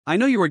I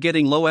know you are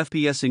getting low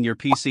FPS in your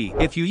PC.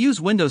 If you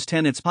use Windows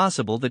 10, it's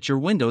possible that your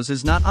Windows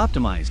is not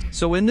optimized.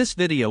 So in this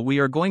video we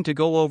are going to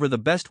go over the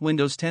best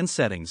Windows 10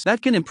 settings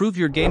that can improve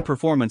your game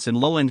performance in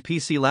low-end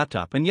PC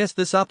laptop. And yes,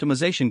 this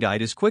optimization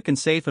guide is quick and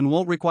safe and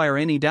won't require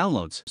any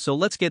downloads. So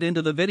let's get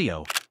into the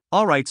video.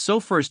 Alright, so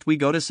first we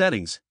go to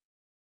Settings.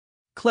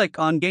 Click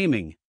on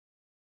Gaming.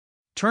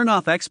 Turn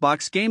off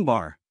Xbox Game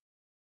Bar.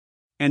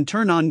 And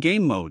turn on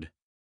Game Mode.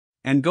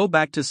 And go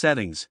back to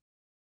Settings.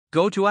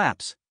 Go to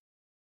Apps.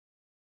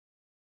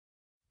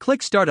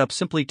 Click Startup.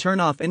 Simply turn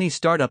off any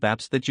startup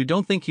apps that you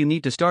don't think you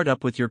need to start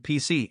up with your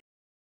PC.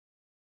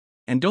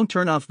 And don't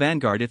turn off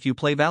Vanguard if you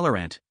play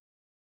Valorant.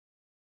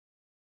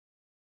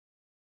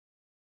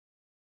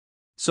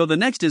 So the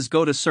next is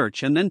go to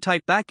Search and then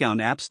type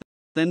Background Apps,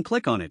 then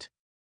click on it.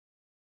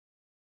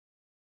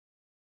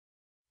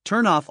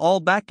 Turn off all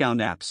background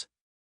apps.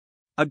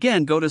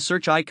 Again, go to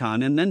Search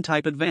icon and then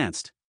type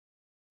Advanced.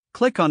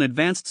 Click on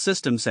Advanced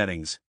System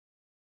Settings.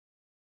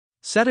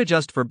 Set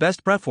Adjust for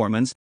best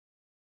performance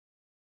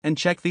and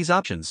check these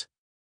options.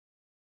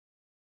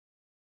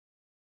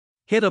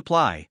 Hit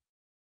Apply.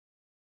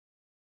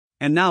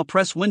 And now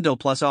press Window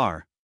plus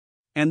R.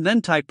 And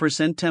then type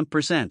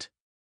 %temp%.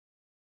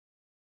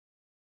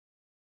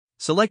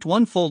 Select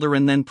one folder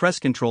and then press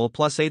Ctrl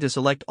plus A to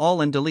select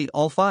all and delete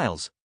all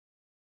files.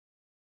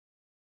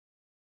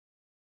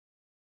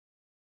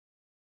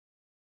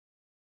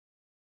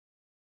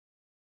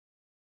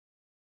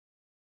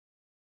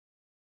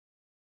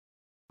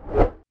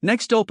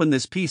 Next, open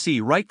this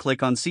PC,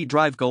 right-click on C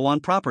drive, go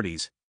on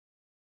Properties.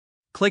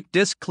 Click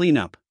Disk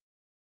Cleanup.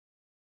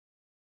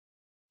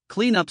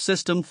 Clean up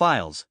system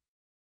files.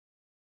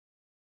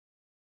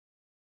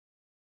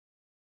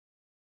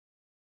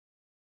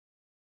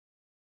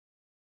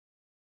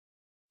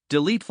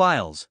 Delete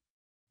files.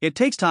 It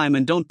takes time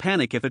and don't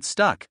panic if it's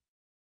stuck.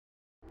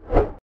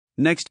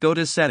 Next, go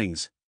to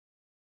Settings.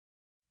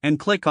 And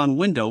click on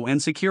Window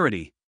and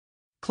Security.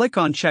 Click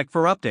on Check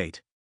for Update.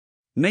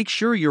 Make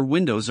sure your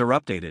windows are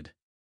updated.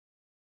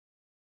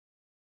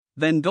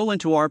 Then go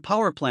into our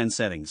power plan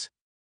settings.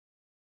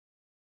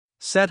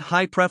 Set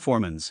high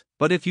performance,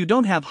 but if you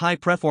don't have high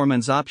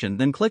performance option,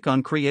 then click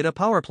on Create a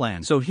power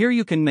plan. So here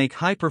you can make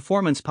high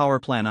performance power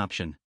plan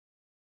option.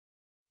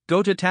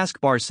 Go to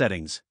taskbar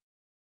settings.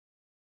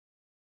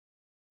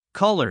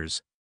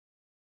 Colors.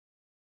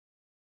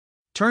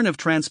 Turn off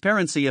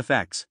transparency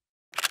effects.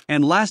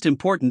 And last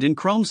important in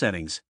Chrome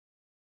settings.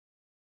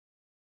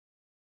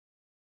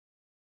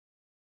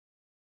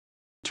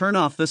 Turn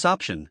off this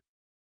option.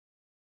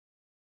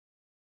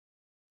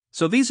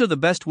 So these are the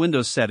best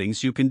Windows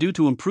settings you can do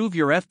to improve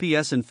your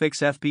FPS and fix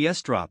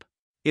FPS drop.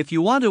 If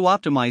you want to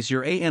optimize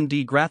your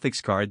AMD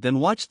graphics card, then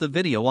watch the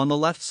video on the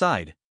left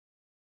side.